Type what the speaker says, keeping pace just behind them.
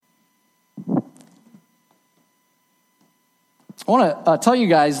I want to tell you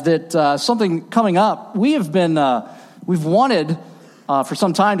guys that something coming up. We've wanted for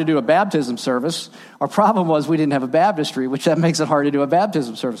some time to do a baptism service. Our problem was we didn't have a baptistry, which that makes it hard to do a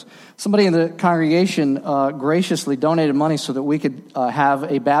baptism service. Somebody in the congregation graciously donated money so that we could have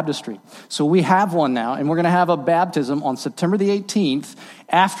a baptistry. So we have one now, and we're going to have a baptism on September the 18th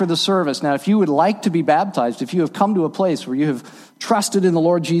after the service. Now, if you would like to be baptized, if you have come to a place where you have trusted in the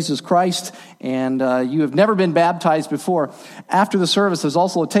Lord Jesus Christ and you have never been baptized before, after the service, there's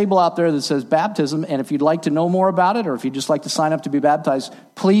also a table out there that says baptism, and if you'd like to know more about it or if you'd just like to sign up to be baptized,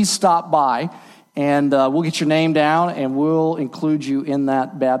 please stop by. And we'll get your name down, and we'll include you in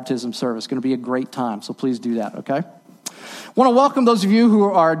that baptism service. It's going to be a great time, so please do that, okay? I want to welcome those of you who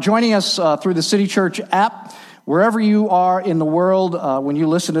are joining us through the City Church app. Wherever you are in the world, when you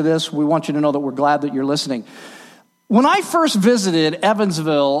listen to this, we want you to know that we're glad that you're listening. When I first visited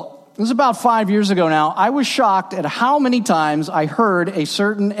Evansville, it was about 5 years ago now, I was shocked at how many times I heard a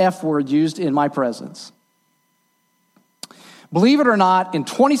certain F word used in my presence. Believe it or not, in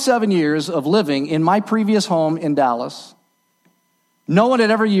 27 years of living in my previous home in Dallas, no one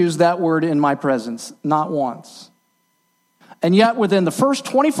had ever used that word in my presence, not once. And yet, within the first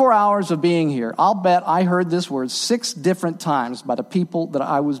 24 hours of being here, I'll bet I heard this word 6 different times by the people that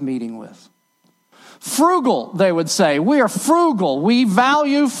I was meeting with. Frugal, they would say. We are frugal. We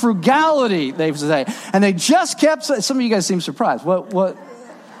value frugality, they would say. And they just kept saying, some of you guys seem surprised. What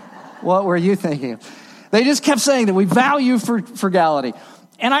were you thinking of? They just kept saying that we value frugality.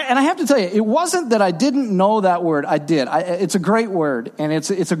 And I have to tell you, it wasn't that I didn't know that word. I did. It's a great word, and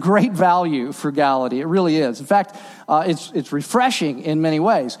it's a great value, frugality. It really is. In fact, it's refreshing in many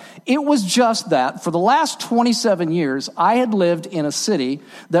ways. It was just that for the last 27 years, I had lived in a city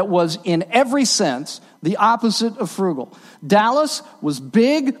that was, in every sense, the opposite of frugal. Dallas was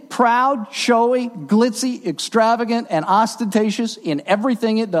big, proud, showy, glitzy, extravagant, and ostentatious in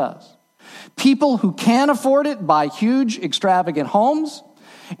everything it does. People who can afford it buy huge, extravagant homes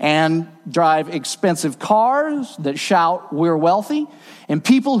and drive expensive cars that shout, "We're wealthy." And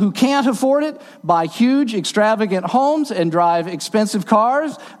people who can't afford it buy huge, extravagant homes and drive expensive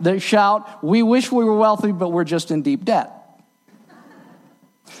cars that shout, "We wish we were wealthy, but we're just in deep debt."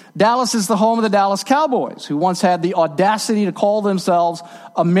 Dallas is the home of the Dallas Cowboys, who once had the audacity to call themselves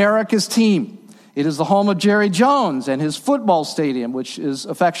America's team. It is the home of Jerry Jones and his football stadium, which is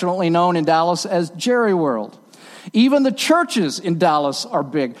affectionately known in Dallas as Jerry World. Even the churches in Dallas are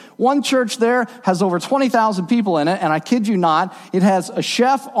big. One church there has over 20,000 people in it, and I kid you not, it has a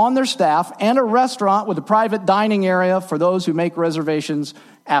chef on their staff and a restaurant with a private dining area for those who make reservations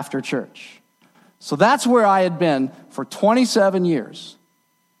after church. So that's where I had been for 27 years.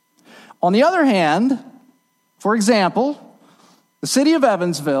 On the other hand, for example, the city of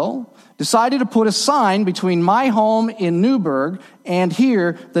Evansville decided to put a sign between my home in Newburgh and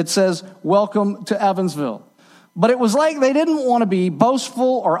here that says, "Welcome to Evansville." But it was like they didn't want to be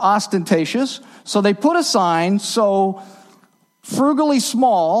boastful or ostentatious, so they put a sign so frugally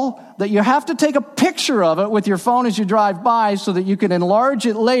small that you have to take a picture of it with your phone as you drive by so that you can enlarge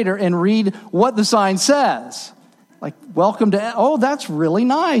it later and read what the sign says. Like, "Welcome to," oh, that's really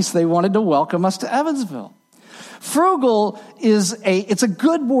nice. They wanted to welcome us to Evansville. Frugal it's a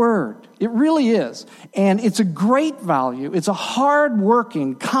good word. It really is. And it's a great value. It's a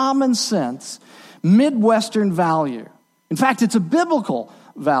hard-working, common sense, Midwestern value. In fact, it's a biblical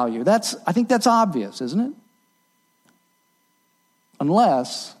value. I think that's obvious, isn't it?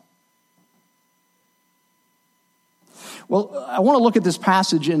 Unless, well, I want to look at this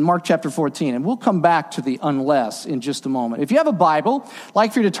passage in Mark chapter 14, and we'll come back to the unless in just a moment. If you have a Bible, I'd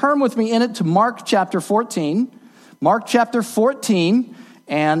like for you to turn with me in it to Mark chapter 14. Mark chapter 14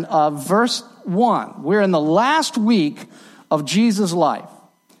 and verse 1. We're in the last week of Jesus' life.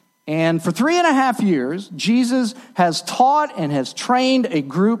 And for 3.5 years, Jesus has taught and has trained a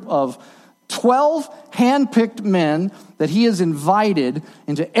group of 12 handpicked men that he has invited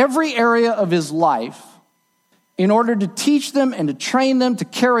into every area of his life in order to teach them and to train them to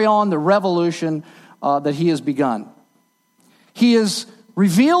carry on the revolution that he has begun. He has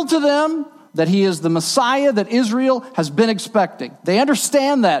revealed to them that he is the Messiah that Israel has been expecting. They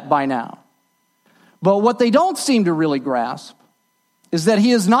understand that by now. But what they don't seem to really grasp is that he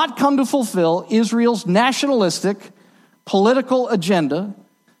has not come to fulfill Israel's nationalistic political agenda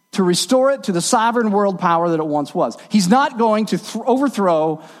to restore it to the sovereign world power that it once was. He's not going to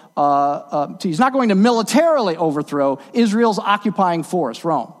he's not going to militarily overthrow Israel's occupying force,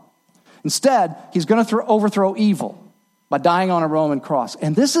 Rome. Instead, he's going to overthrow evil. by dying on a Roman cross.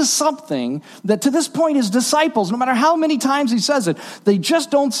 And this is something that to this point his disciples, no matter how many times he says it, they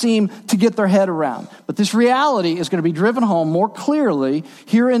just don't seem to get their head around. But this reality is going to be driven home more clearly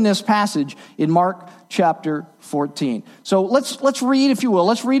here in this passage in Mark chapter 14. So let's read, if you will.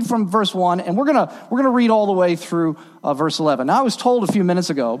 Let's read from verse 1, and we're gonna read all the way through verse 11. Now, I was told a few minutes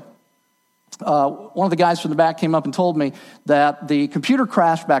ago, one of the guys from the back came up and told me that the computer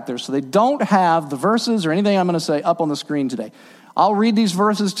crashed back there, so they don't have the verses or anything I'm going to say up on the screen today. I'll read these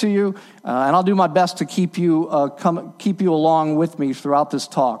verses to you, and I'll do my best to keep you along with me throughout this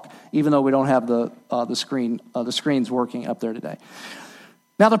talk, even though we don't have the screens working up there today.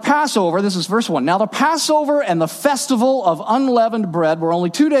 Now the Passover, this is verse 1. Now the Passover and the festival of unleavened bread were only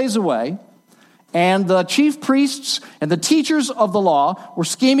 2 days away, and the chief priests and the teachers of the law were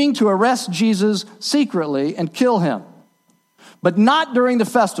scheming to arrest Jesus secretly and kill him. But not during the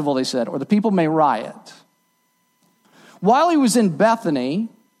festival, they said, or the people may riot. While he was in Bethany,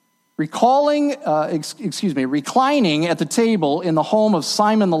 reclining at the table in the home of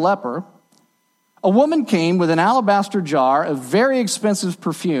Simon the leper, a woman came with an alabaster jar of very expensive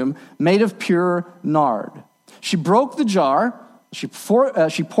perfume made of pure nard. She broke the jar. She poured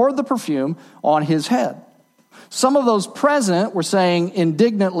the perfume on his head. Some of those present were saying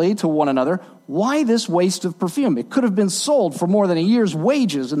indignantly to one another, "Why this waste of perfume? It could have been sold for more than a year's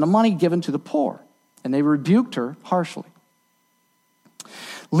wages and the money given to the poor." And they rebuked her harshly.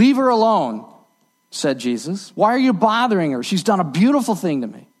 "Leave her alone," said Jesus. "Why are you bothering her? She's done a beautiful thing to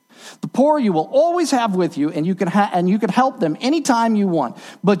me. The poor you will always have with you, and you can help them anytime you want,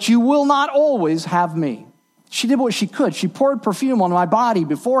 but you will not always have me. She did what she could. She poured perfume on my body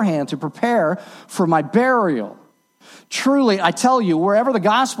beforehand to prepare for my burial. Truly, I tell you, wherever the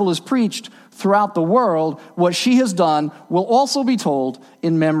gospel is preached throughout the world, what she has done will also be told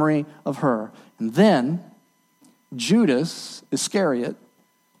in memory of her." And then Judas Iscariot,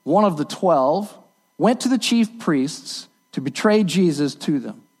 one of the 12, went to the chief priests to betray Jesus to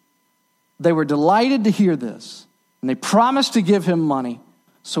them. They were delighted to hear this, and they promised to give him money.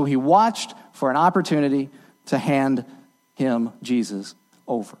 So he watched for an opportunity to hand him, Jesus,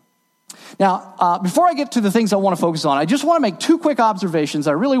 over. Now, before I get to the things I want to focus on, I just want to make two quick observations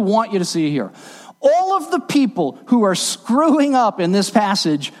I really want you to see here. All of the people who are screwing up in this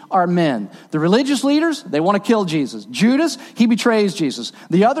passage are men. The religious leaders, they want to kill Jesus. Judas, he betrays Jesus.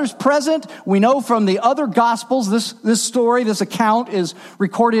 The others present, we know from the other Gospels, this story, this account is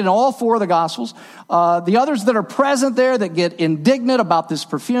recorded in all four of the Gospels. The others that are present there that get indignant about this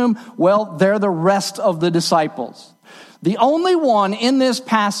perfume, well, they're the rest of the disciples. The only one in this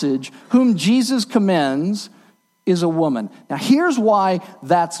passage whom Jesus commends is a woman. Now, here's why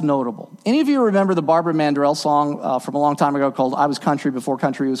that's notable. Any of you remember the Barbara Mandrell song from a long time ago called "I Was Country Before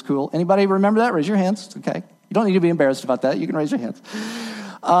Country Was Cool"? Anybody remember that? Raise your hands. Okay. You don't need to be embarrassed about that. You can raise your hands.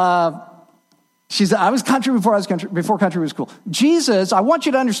 She said, "I was country before country was cool." Jesus, I want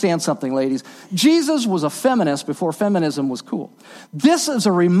you to understand something, ladies. Jesus was a feminist before feminism was cool. This is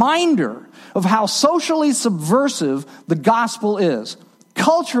a reminder of how socially subversive the gospel is.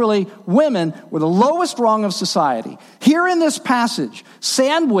 Culturally, women were the lowest rung of society. Here in this passage,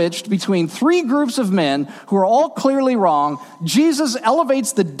 sandwiched between three groups of men who are all clearly wrong, Jesus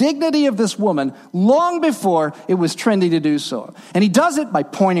elevates the dignity of this woman long before it was trendy to do so. And he does it by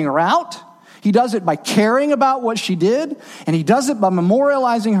pointing her out. He does it by caring about what she did, and he does it by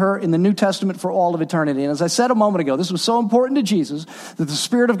memorializing her in the New Testament for all of eternity. And as I said a moment ago, this was so important to Jesus that the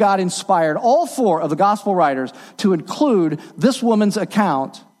Spirit of God inspired all four of the gospel writers to include this woman's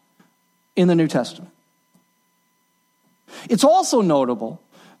account in the New Testament. It's also notable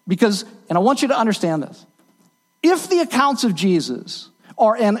because, and I want you to understand this, if the accounts of Jesus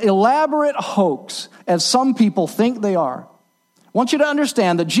are an elaborate hoax, as some people think they are, I want you to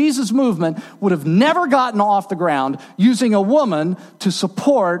understand that Jesus' movement would have never gotten off the ground using a woman to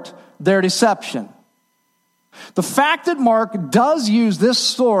support their deception. The fact that Mark does use this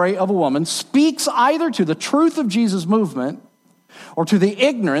story of a woman speaks either to the truth of Jesus' movement or to the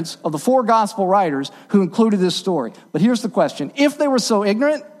ignorance of the four gospel writers who included this story. But here's the question. If they were so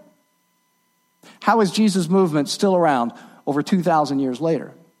ignorant, how is Jesus' movement still around over 2,000 years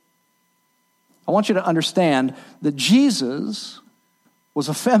later? I want you to understand that Jesus was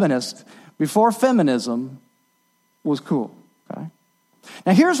a feminist before feminism was cool. Okay?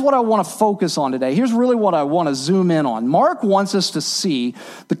 Now, here's what I want to focus on today. Here's really what I want to zoom in on. Mark wants us to see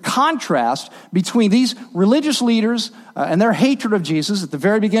the contrast between these religious leaders and their hatred of Jesus at the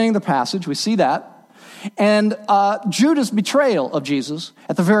very beginning of the passage. We see that. And Judas' betrayal of Jesus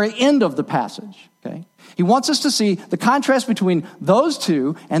at the very end of the passage. Okay? He wants us to see the contrast between those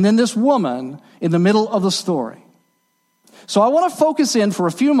two and then this woman in the middle of the story. So I want to focus in for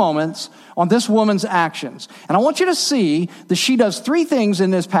a few moments on this woman's actions. And I want you to see that she does three things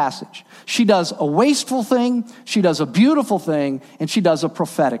in this passage. She does a wasteful thing, she does a beautiful thing, and she does a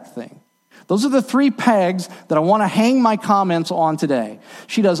prophetic thing. Those are the three pegs that I want to hang my comments on today.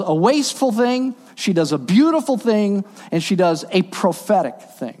 She does a wasteful thing, she does a beautiful thing, and she does a prophetic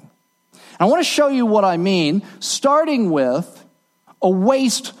thing. And I want to show you what I mean, starting with a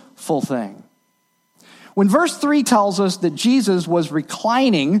wasteful thing. When verse 3 tells us that Jesus was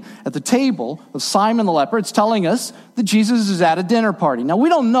reclining at the table of Simon the leper, it's telling us that Jesus is at a dinner party. Now, we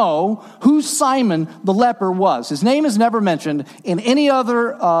don't know who Simon the leper was. His name is never mentioned in any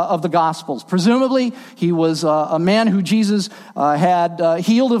other of the Gospels. Presumably, he was a man who Jesus had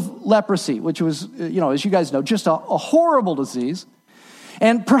healed of leprosy, which was, as you guys know, just a horrible disease.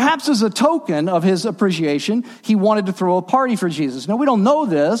 And perhaps as a token of his appreciation, he wanted to throw a party for Jesus. Now, we don't know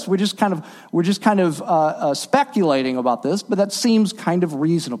this. We're just kind of speculating about this, but that seems kind of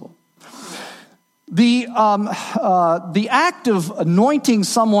reasonable. The act of anointing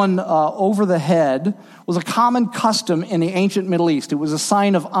someone over the head was a common custom in the ancient Middle East. It was a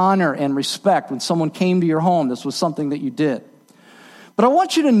sign of honor and respect when someone came to your home. This was something that you did. But I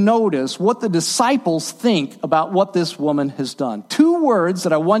want you to notice what the disciples think about what this woman has done. Two words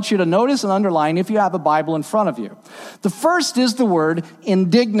that I want you to notice and underline if you have a Bible in front of you. The first is the word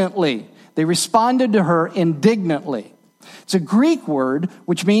indignantly. They responded to her indignantly. It's a Greek word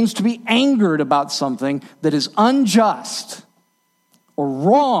which means to be angered about something that is unjust or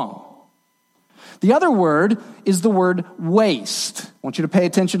wrong. The other word is the word waste. I want you to pay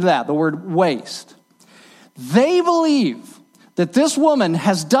attention to that, the word waste. They believe that this woman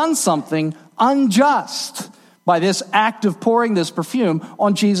has done something unjust by this act of pouring this perfume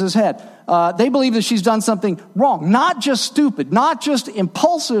on Jesus' head. They believe that she's done something wrong, not just stupid, not just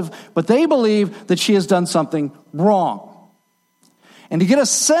impulsive, but they believe that she has done something wrong. And to get a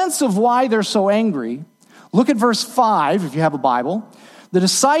sense of why they're so angry, look at verse 5, if you have a Bible. The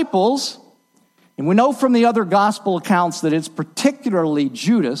disciples, and we know from the other gospel accounts that it's particularly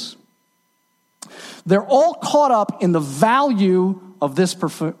Judas, they're all caught up in the value of this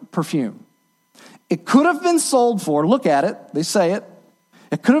perfume. It could have been sold for, look at it, they say it,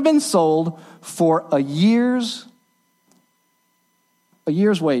 it could have been sold for a year's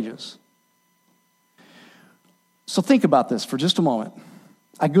wages. So think about this for just a moment.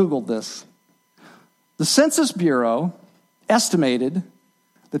 I Googled this. The Census Bureau estimated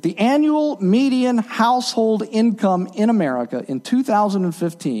that the annual median household income in America in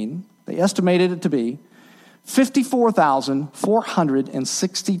 2015, they estimated it to be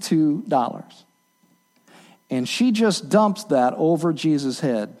 $54,462. And she just dumps that over Jesus'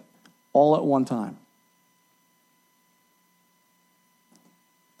 head all at one time.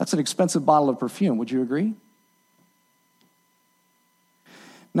 That's an expensive bottle of perfume, would you agree?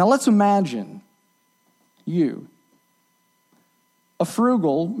 Now let's imagine you, a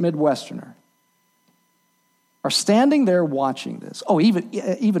frugal Midwesterner, are standing there watching this. Oh,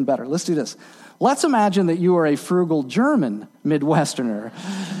 even better. Let's do this. Let's imagine that you are a frugal German Midwesterner.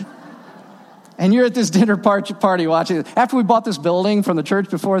 And you're at this dinner party watching it. After we bought this building from the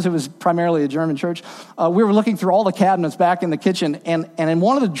church, before it was primarily a German church, we were looking through all the cabinets back in the kitchen. And in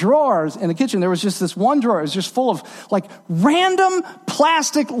one of the drawers in the kitchen, there was just this one drawer. It was just full of like random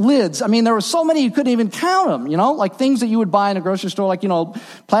plastic lids. I mean, there were so many you couldn't even count them, like things that you would buy in a grocery store, like,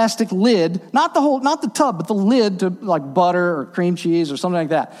 plastic lid, not the tub, but the lid to like butter or cream cheese or something like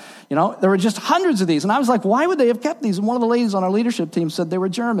that. There were just hundreds of these. And I was like, why would they have kept these? And one of the ladies on our leadership team said they were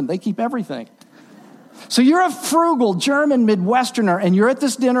German. They keep everything. So you're a frugal German Midwesterner, and you're at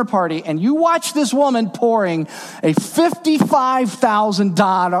this dinner party, and you watch this woman pouring a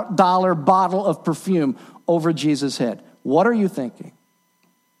 $55,000 bottle of perfume over Jesus' head. What are you thinking?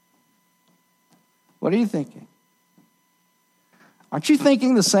 What are you thinking? Aren't you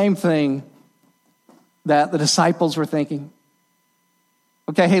thinking the same thing that the disciples were thinking?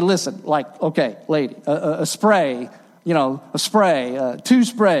 Okay, hey, listen, lady, a spray, a spray, 2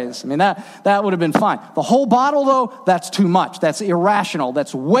 sprays. I mean, that would have been fine. The whole bottle, though, that's too much. That's irrational.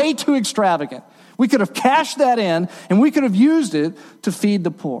 That's way too extravagant. We could have cashed that in, and we could have used it to feed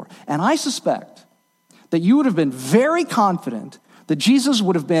the poor. And I suspect that you would have been very confident that Jesus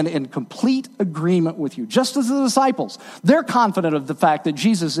would have been in complete agreement with you, just as the disciples. They're confident of the fact that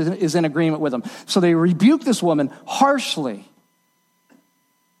Jesus is in agreement with them. So they rebuke this woman harshly.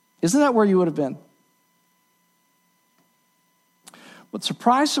 Isn't that where you would have been? But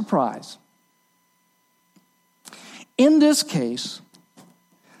surprise, surprise, in this case,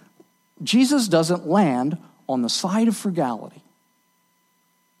 Jesus doesn't land on the side of frugality.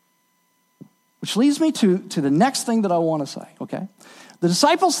 Which leads me to the next thing that I want to say, okay? The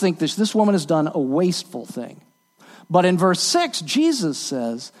disciples think this woman has done a wasteful thing. But in verse 6, Jesus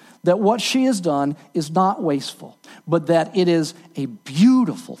says that what she has done is not wasteful, but that it is a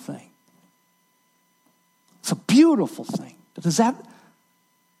beautiful thing. It's a beautiful thing. Does that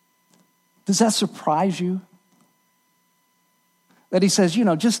surprise you? That he says,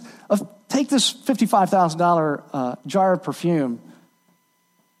 just take this $55,000 jar of perfume.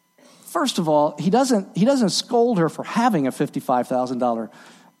 First of all, he doesn't scold her for having a $55,000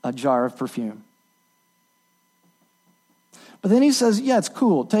 jar of perfume. But then he says, yeah, it's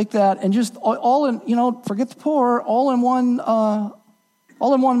cool. Take that and just all in, forget the pour, all in one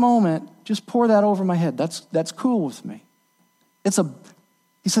moment, just pour that over my head. That's cool with me. He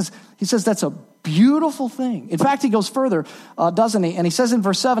says that's a beautiful thing. In fact, he goes further, doesn't he? And he says in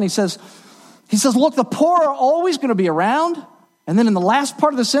verse 7, he says, look, the poor are always going to be around. And then in the last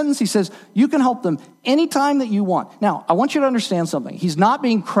part of the sentence, he says, you can help them anytime that you want. Now, I want you to understand something. He's not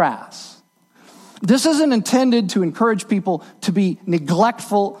being crass. This isn't intended to encourage people to be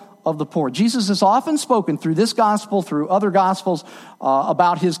neglectful of the poor. Jesus has often spoken through this gospel, through other gospels,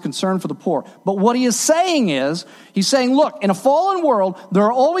 about his concern for the poor. But what he is saying is, he's saying, look, in a fallen world, there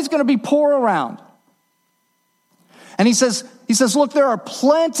are always going to be poor around. And he says, look, there are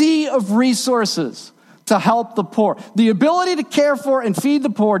plenty of resources to help the poor. The ability to care for and feed the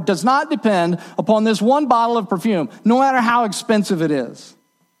poor does not depend upon this one bottle of perfume, no matter how expensive it is.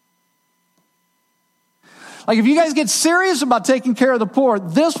 Like, if you guys get serious about taking care of the poor,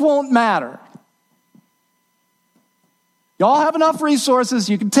 this won't matter. Y'all have enough resources,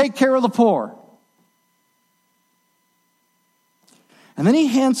 you can take care of the poor. And then he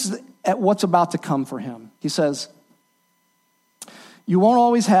hints at what's about to come for him. He says, you won't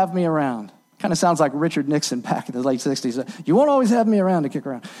always have me around. Kind of sounds like Richard Nixon back in the late 60s. You won't always have me around to kick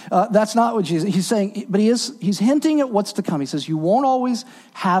around. That's not what he's saying, but he's hinting at what's to come. He says, you won't always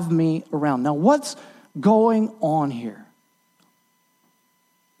have me around. Now, what's going on here?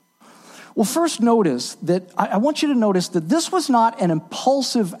 Well, first notice that, I want you to notice that this was not an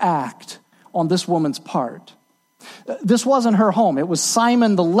impulsive act on this woman's part. This wasn't her home. It was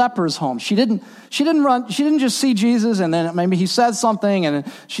Simon the leper's home. She didn't just see Jesus and then maybe he said something and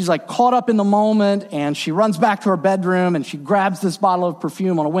she's like caught up in the moment and she runs back to her bedroom and she grabs this bottle of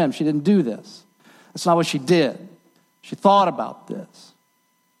perfume on a whim. She didn't do this. That's not what she did. She thought about this.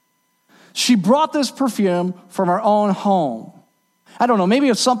 She brought this perfume from her own home. I don't know, maybe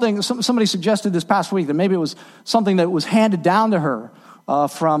it was something, somebody suggested this past week that maybe it was something that was handed down to her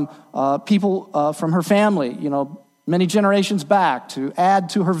from people from her family, many generations back to add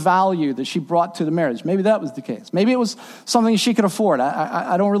to her value that she brought to the marriage. Maybe that was the case. Maybe it was something she could afford.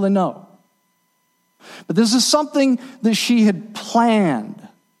 I don't really know. But this is something that she had planned.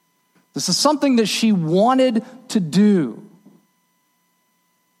 This is something that she wanted to do.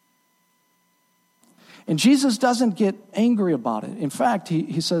 And Jesus doesn't get angry about it. In fact,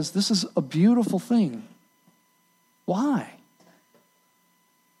 he says, this is a beautiful thing. Why?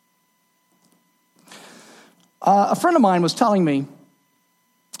 A friend of mine was telling me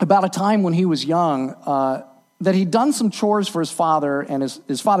about a time when he was young that he'd done some chores for his father, and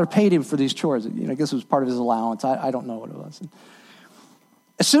his father paid him for these chores. I guess it was part of his allowance. I don't know what it was. And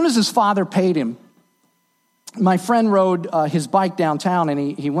as soon as his father paid him, my friend rode his bike downtown,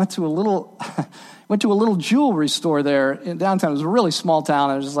 and he went to a little jewelry store there in downtown. It was a really small town.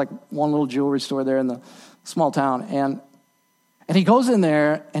 There was just like one little jewelry store there in the small town, and he goes in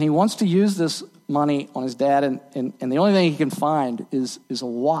there and he wants to use this money on his dad, and the only thing he can find is a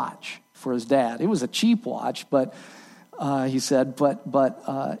watch for his dad. It was a cheap watch, but he said, but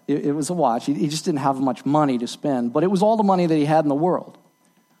it was a watch. He just didn't have much money to spend, but it was all the money that he had in the world.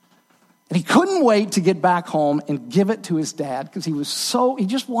 And he couldn't wait to get back home and give it to his dad because he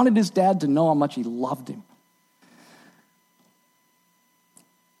just wanted his dad to know how much he loved him.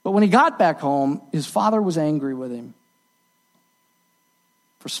 But when he got back home, his father was angry with him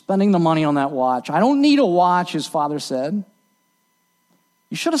for spending the money on that watch. I don't need a watch, his father said.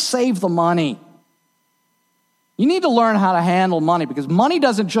 You should have saved the money. You need to learn how to handle money because money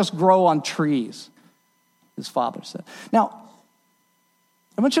doesn't just grow on trees, his father said. Now,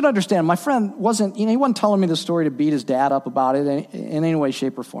 I want you to understand, my friend wasn't telling me the story to beat his dad up about it in any way,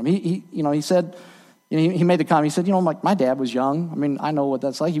 shape, or form. He said, he made the comment, he said, like my dad was young. I mean, I know what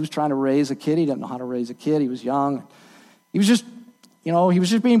that's like. He was trying to raise a kid. He didn't know how to raise a kid. He was young. He was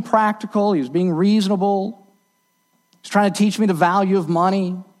just being practical. He was being reasonable. He was trying to teach me the value of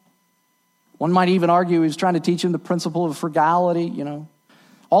money. One might even argue he was trying to teach him the principle of frugality,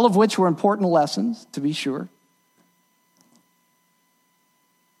 all of which were important lessons, to be sure.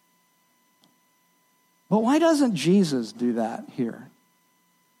 But why doesn't Jesus do that here?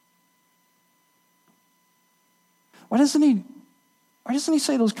 Why doesn't he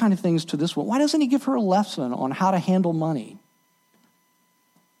say those kind of things to this woman? Why doesn't he give her a lesson on how to handle money?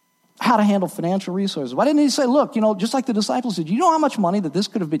 How to handle financial resources? Why didn't he say, look, just like the disciples did, you know how much money that this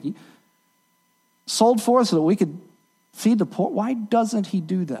could have been sold for so that we could feed the poor? Why doesn't he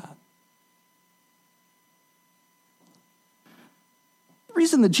do that? The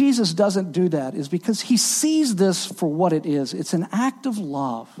reason that Jesus doesn't do that is because he sees this for what it is. It's an act of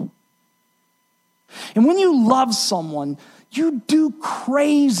love. And when you love someone, you do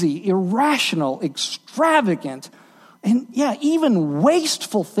crazy, irrational, extravagant, and even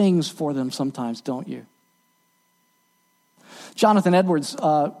wasteful things for them sometimes, don't you? Jonathan Edwards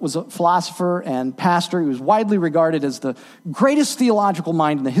was a philosopher and pastor. He was widely regarded as the greatest theological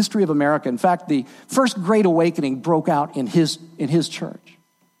mind in the history of America. In fact, the first Great Awakening broke out in his church.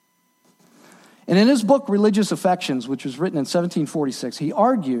 And in his book, Religious Affections, which was written in 1746, he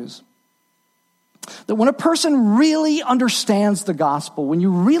argues that when a person really understands the gospel, when you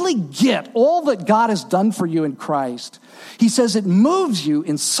really get all that God has done for you in Christ, he says it moves you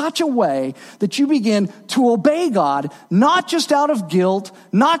in such a way that you begin to obey God, not just out of guilt,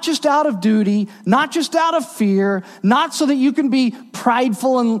 not just out of duty, not just out of fear, not so that you can be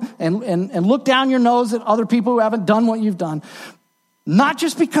prideful and look down your nose at other people who haven't done what you've done. Not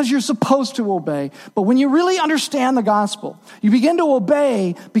just because you're supposed to obey, but when you really understand the gospel, you begin to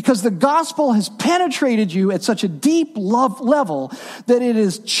obey because the gospel has penetrated you at such a deep love level that it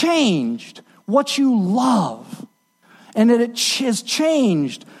has changed what you love, and that it has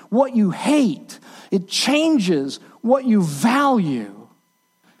changed what you hate. It changes what you value,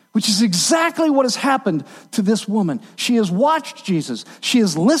 which is exactly what has happened to this woman. She has watched Jesus. She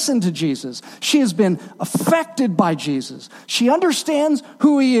has listened to Jesus. She has been affected by Jesus. She understands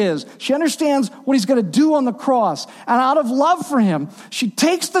who he is. She understands what he's going to do on the cross. And out of love for him, she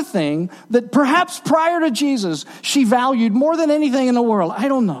takes the thing that perhaps prior to Jesus she valued more than anything in the world. I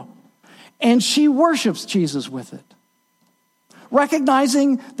don't know. And she worships Jesus with it,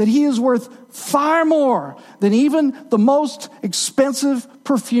 recognizing that he is worth far more than even the most expensive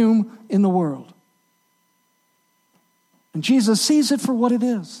perfume in the world. And Jesus sees it for what it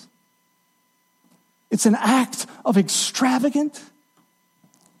is. It's an act of extravagant,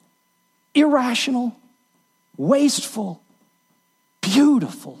 irrational, wasteful,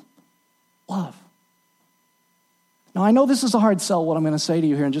 beautiful love. Now, I know this is a hard sell, what I'm going to say to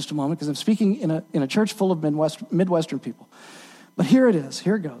you here in just a moment, because I'm speaking in a church full of Midwestern people. But here it is.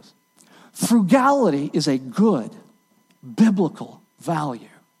 Here it goes. Frugality is a good biblical value.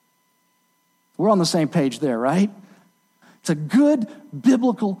 We're on the same page there, right? It's a good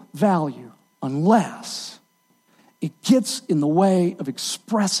biblical value unless it gets in the way of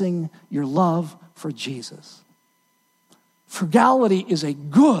expressing your love for Jesus. Frugality is a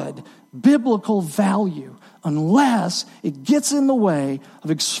good biblical value unless it gets in the way of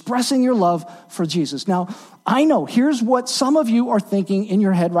expressing your love for Jesus. Now, I know, here's what some of you are thinking in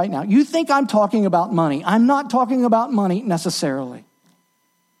your head right now. You think I'm talking about money. I'm not talking about money necessarily.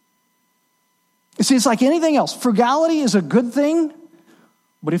 You see, it's like anything else. Frugality is a good thing,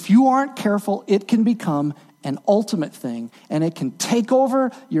 but if you aren't careful, it can become an ultimate thing, and it can take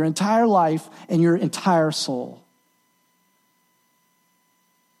over your entire life and your entire soul.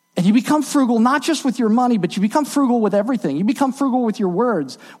 And you become frugal, not just with your money, but you become frugal with everything. You become frugal with your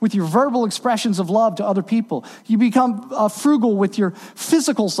words, with your verbal expressions of love to other people. You become frugal with your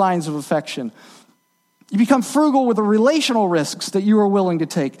physical signs of affection. You become frugal with the relational risks that you are willing to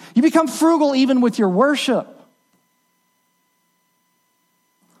take. You become frugal even with your worship.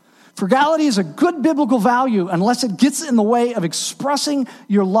 Frugality is a good biblical value unless it gets in the way of expressing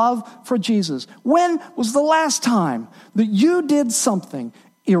your love for Jesus. When was the last time that you did something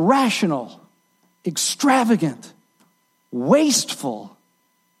irrational, extravagant, wasteful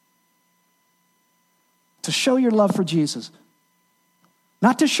to show your love for Jesus?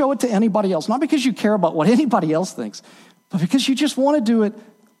 Not to show it to anybody else, not because you care about what anybody else thinks, but because you just want to do it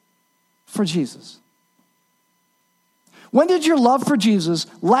for Jesus. When did your love for Jesus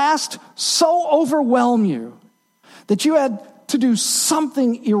last so overwhelm you that you had to do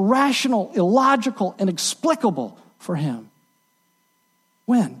something irrational, illogical, and inexplicable for him?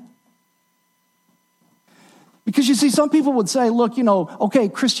 When? Because you see, some people would say, look, okay,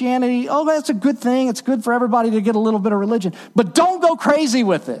 Christianity, that's a good thing. It's good for everybody to get a little bit of religion, but don't go crazy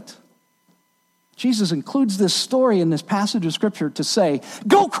with it. Jesus includes this story in this passage of Scripture to say,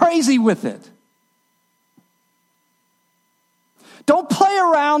 go crazy with it. Don't play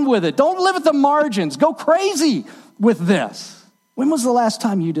around with it. Don't live at the margins. Go crazy with this. When was the last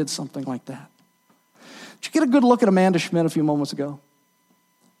time you did something like that? Did you get a good look at Amanda Schmidt a few moments ago?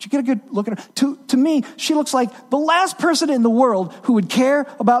 Did you get a good look at her? To me, she looks like the last person in the world who would care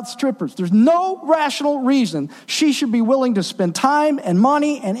about strippers. There's no rational reason she should be willing to spend time and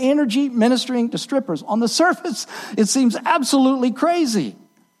money and energy ministering to strippers. On the surface, it seems absolutely crazy.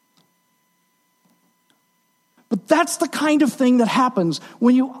 But that's the kind of thing that happens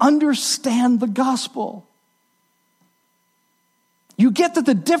when you understand the gospel. You get that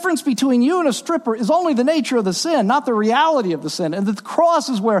the difference between you and a stripper is only the nature of the sin, not the reality of the sin. And that the cross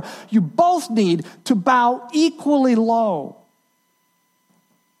is where you both need to bow equally low.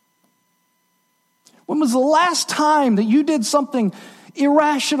 When was the last time that you did something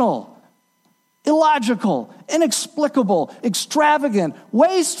irrational, illogical, inexplicable, extravagant,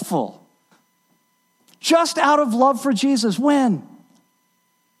 wasteful, just out of love for Jesus? When?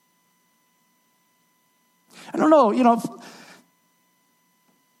 I don't know,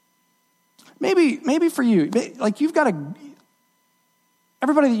 Maybe for you, like everybody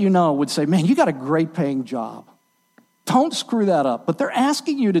that you know would say, man, you got a great paying job. Don't screw that up. But they're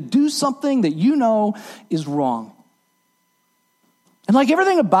asking you to do something that you know is wrong. And like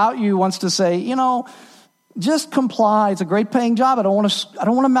everything about you wants to say, just comply. It's a great paying job. I don't want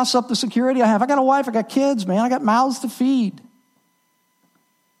to mess up the security I have. I got a wife, I got kids, man. I got mouths to feed.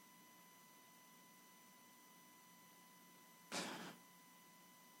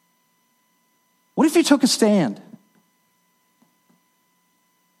 What if you took a stand?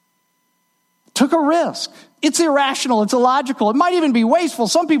 Took a risk. It's irrational. It's illogical. It might even be wasteful.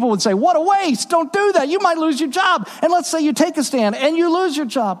 Some people would say, what a waste. Don't do that. You might lose your job. And let's say you take a stand and you lose your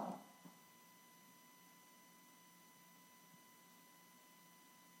job.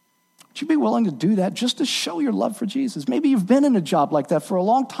 Would you be willing to do that just to show your love for Jesus? Maybe you've been in a job like that for a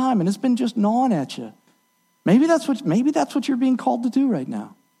long time and it's been just gnawing at you. Maybe that's what you're being called to do right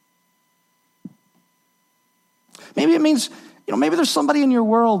now. Maybe it means, maybe there's somebody in your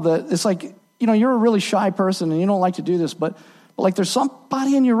world that it's like, you're a really shy person and you don't like to do this, but like there's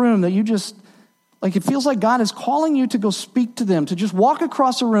somebody in your room that you just, like it feels like God is calling you to go speak to them, to just walk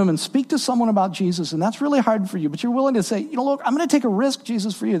across a room and speak to someone about Jesus. And that's really hard for you, but you're willing to say, look, I'm going to take a risk,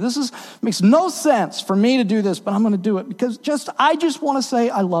 Jesus, for you. Makes no sense for me to do this, but I'm going to do it because I just want to say,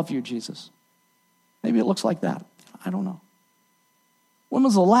 I love you, Jesus. Maybe it looks like that. I don't know. When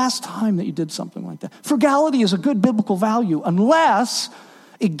was the last time that you did something like that? Frugality is a good biblical value unless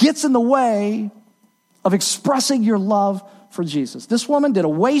it gets in the way of expressing your love for Jesus. This woman did a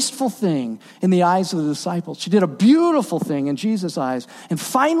wasteful thing in the eyes of the disciples. She did a beautiful thing in Jesus' eyes. And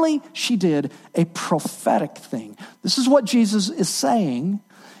finally, she did a prophetic thing. This is what Jesus is saying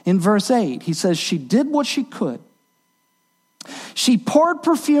in verse 8. He says, she did what she could. She poured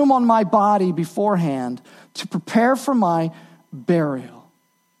perfume on my body beforehand to prepare for my burial.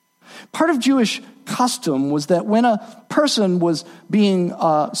 Part of Jewish custom was that when a person was being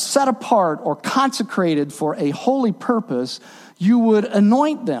set apart or consecrated for a holy purpose, you would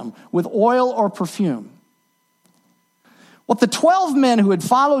anoint them with oil or perfume. What the 12 men who had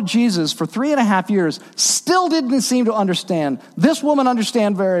followed Jesus for 3.5 years still didn't seem to understand, this woman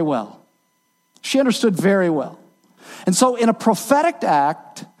understood very well. She understood very well. And so in a prophetic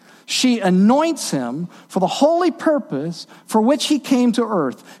act, she anoints him for the holy purpose for which he came to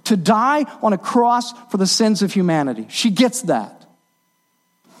earth, to die on a cross for the sins of humanity. She gets that.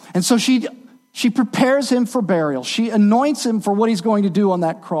 And so she prepares him for burial. She anoints him for what he's going to do on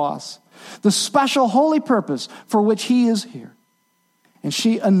that cross, the special holy purpose for which he is here. And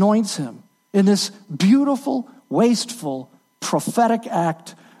she anoints him in this beautiful, wasteful, prophetic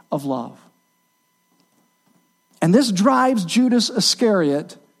act of love. And this drives Judas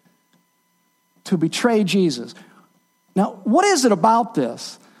Iscariot to betray Jesus. Now, what is it about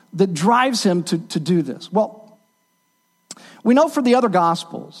this that drives him to do this? Well, we know from the other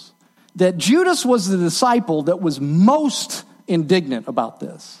Gospels that Judas was the disciple that was most indignant about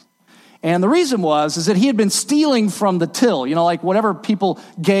this. And the reason is that he had been stealing from the till, like whatever people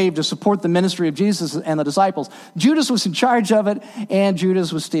gave to support the ministry of Jesus and the disciples. Judas was in charge of it, and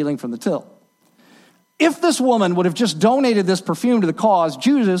Judas was stealing from the till. If this woman would have just donated this perfume to the cause,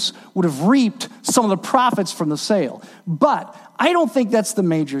 Judas would have reaped some of the profits from the sale. But I don't think that's the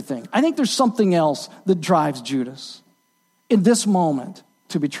major thing. I think there's something else that drives Judas in this moment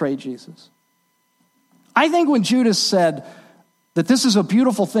to betray Jesus. I think when Judas said that this is a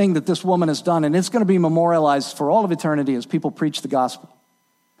beautiful thing that this woman has done, and it's going to be memorialized for all of eternity as people preach the gospel,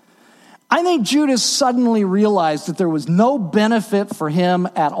 I think Judas suddenly realized that there was no benefit for him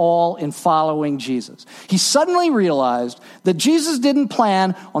at all in following Jesus. He suddenly realized that Jesus didn't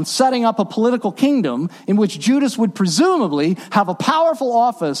plan on setting up a political kingdom in which Judas would presumably have a powerful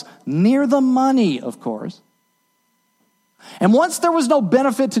office near the money, of course. And once there was no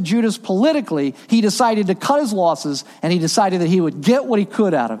benefit to Judas politically, he decided to cut his losses, and he decided that he would get what he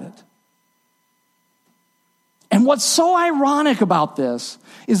could out of it. And what's so ironic about this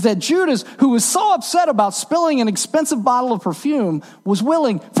is that Judas, who was so upset about spilling an expensive bottle of perfume, was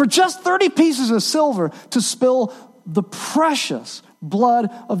willing, for just 30 pieces of silver, to spill the precious blood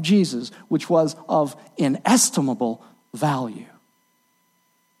of Jesus, which was of inestimable value.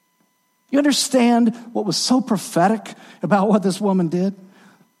 You understand what was so prophetic about what this woman did?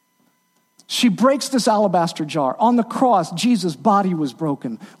 She breaks this alabaster jar. On the cross, Jesus' body was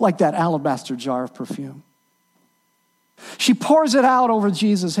broken like that alabaster jar of perfume. She pours it out over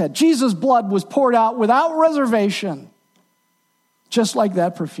Jesus' head. Jesus' blood was poured out without reservation, just like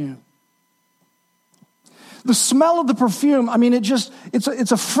that perfume. The smell of the perfume,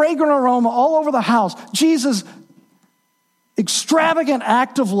 it's a fragrant aroma all over the house. Jesus' extravagant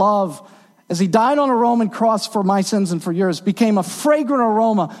act of love as he died on a Roman cross for my sins and for yours became a fragrant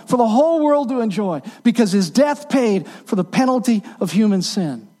aroma for the whole world to enjoy because his death paid for the penalty of human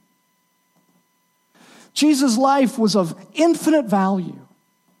sin. Jesus' life was of infinite value,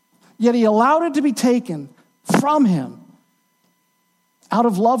 yet he allowed it to be taken from him out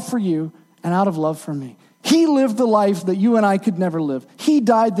of love for you and out of love for me. He lived the life that you and I could never live. He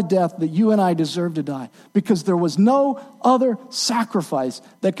died the death that you and I deserve to die because there was no other sacrifice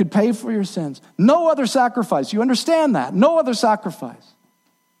that could pay for your sins. No other sacrifice. You understand that? No other sacrifice.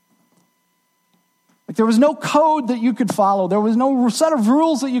 There was no code that you could follow. There was no set of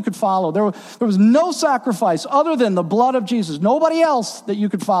rules that you could follow. There was no sacrifice other than the blood of Jesus. Nobody else that you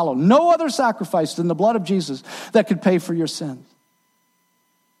could follow. No other sacrifice than the blood of Jesus that could pay for your sins.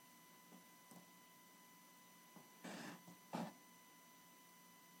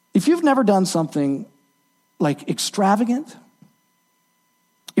 If you've never done something like extravagant,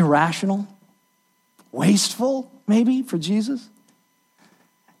 irrational, wasteful, maybe, for Jesus,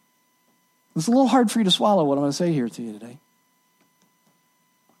 it's a little hard for you to swallow what I'm going to say here to you today.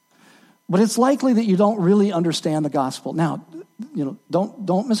 But it's likely that you don't really understand the gospel. Now,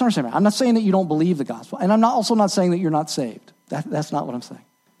 don't misunderstand me. I'm not saying that you don't believe the gospel. And I'm also not saying that you're not saved. That's not what I'm saying.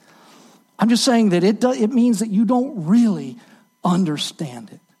 I'm just saying that it means that you don't really understand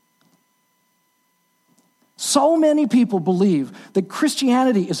it. So many people believe that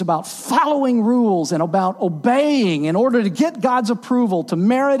Christianity is about following rules and about obeying in order to get God's approval, to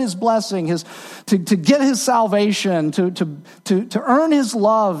merit his blessing, to get his salvation, to earn his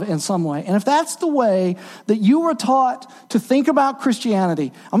love in some way. And if that's the way that you were taught to think about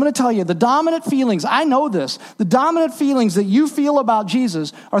Christianity, I'm going to tell you, the dominant feelings, I know this, the dominant feelings that you feel about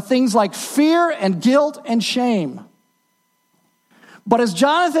Jesus are things like fear and guilt and shame. But as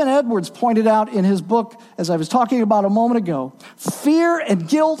Jonathan Edwards pointed out in his book, as I was talking about a moment ago, fear and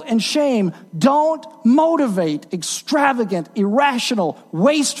guilt and shame don't motivate extravagant, irrational,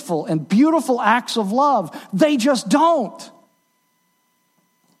 wasteful, and beautiful acts of love. They just don't.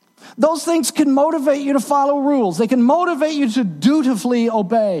 Those things can motivate you to follow rules. They can motivate you to dutifully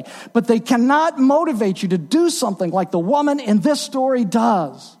obey, but they cannot motivate you to do something like the woman in this story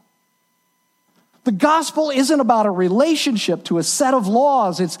does. The gospel isn't about a relationship to a set of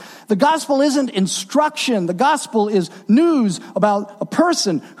laws. The gospel isn't instruction. The gospel is news about a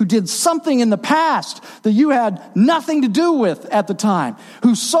person who did something in the past that you had nothing to do with at the time,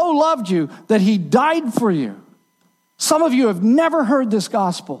 who so loved you that he died for you. Some of you have never heard this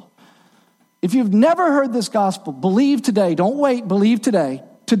gospel. If you've never heard this gospel, believe today. Don't wait. Believe today.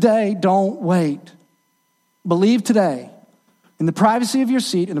 Today, don't wait. Believe today. In the privacy of your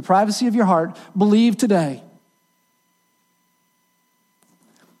seat, in the privacy of your heart, believe today.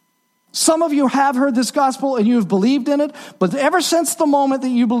 Some of you have heard this gospel and you have believed in it, but ever since the moment that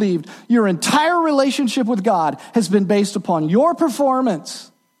you believed, your entire relationship with God has been based upon your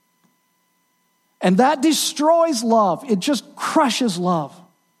performance. And that destroys love. It just crushes love.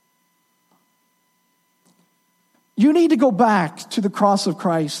 You need to go back to the cross of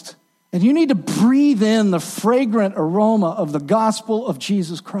Christ. And you need to breathe in the fragrant aroma of the gospel of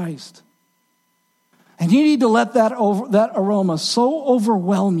Jesus Christ. And you need to let that aroma so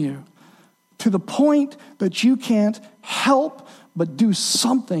overwhelm you to the point that you can't help but do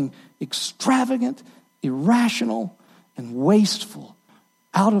something extravagant, irrational, and wasteful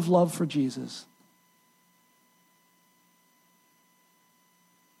out of love for Jesus.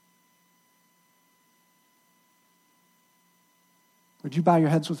 Would you bow your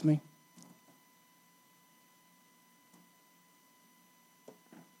heads with me?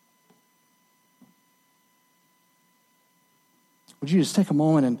 would you just take a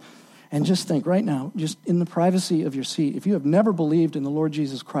moment and just think right now, just in the privacy of your seat, if you have never believed in the Lord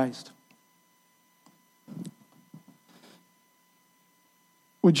Jesus Christ,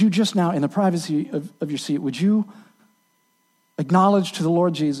 would you just now, in the privacy of your seat, would you acknowledge to the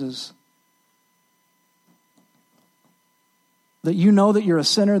Lord Jesus that you know that you're a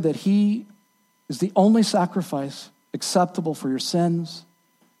sinner, that he is the only sacrifice acceptable for your sins,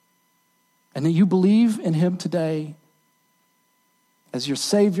 and that you believe in him today as your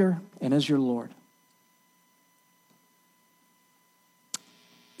Savior and as your Lord?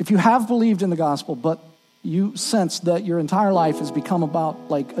 If you have believed in the gospel, but you sense that your entire life has become about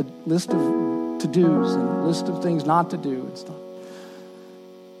like a list of to-dos and a list of things not to do and stuff,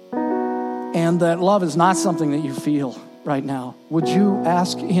 and that love is not something that you feel right now, would you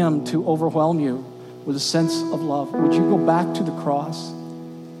ask him to overwhelm you with a sense of love? Would you go back to the cross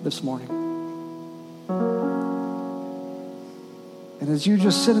this morning? And as you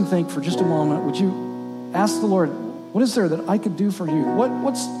just sit and think for just a moment, would you ask the Lord, what is there that I could do for you?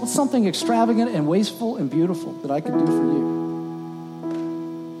 What's something extravagant and wasteful and beautiful that I could do for you?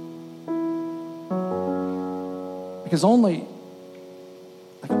 Because only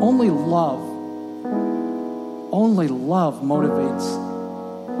love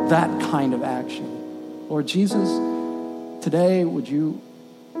motivates that kind of action. Lord Jesus, today would you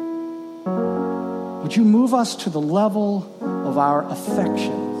move us to the level of our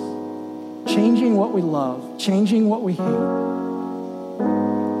affections, changing what we love, changing what we hate,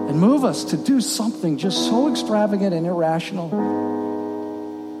 and move us to do something just so extravagant and irrational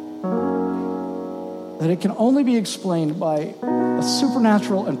that it can only be explained by a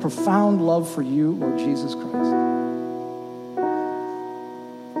supernatural and profound love for you, Lord Jesus Christ.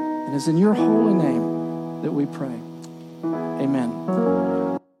 And it's in your holy name that we pray. Amen.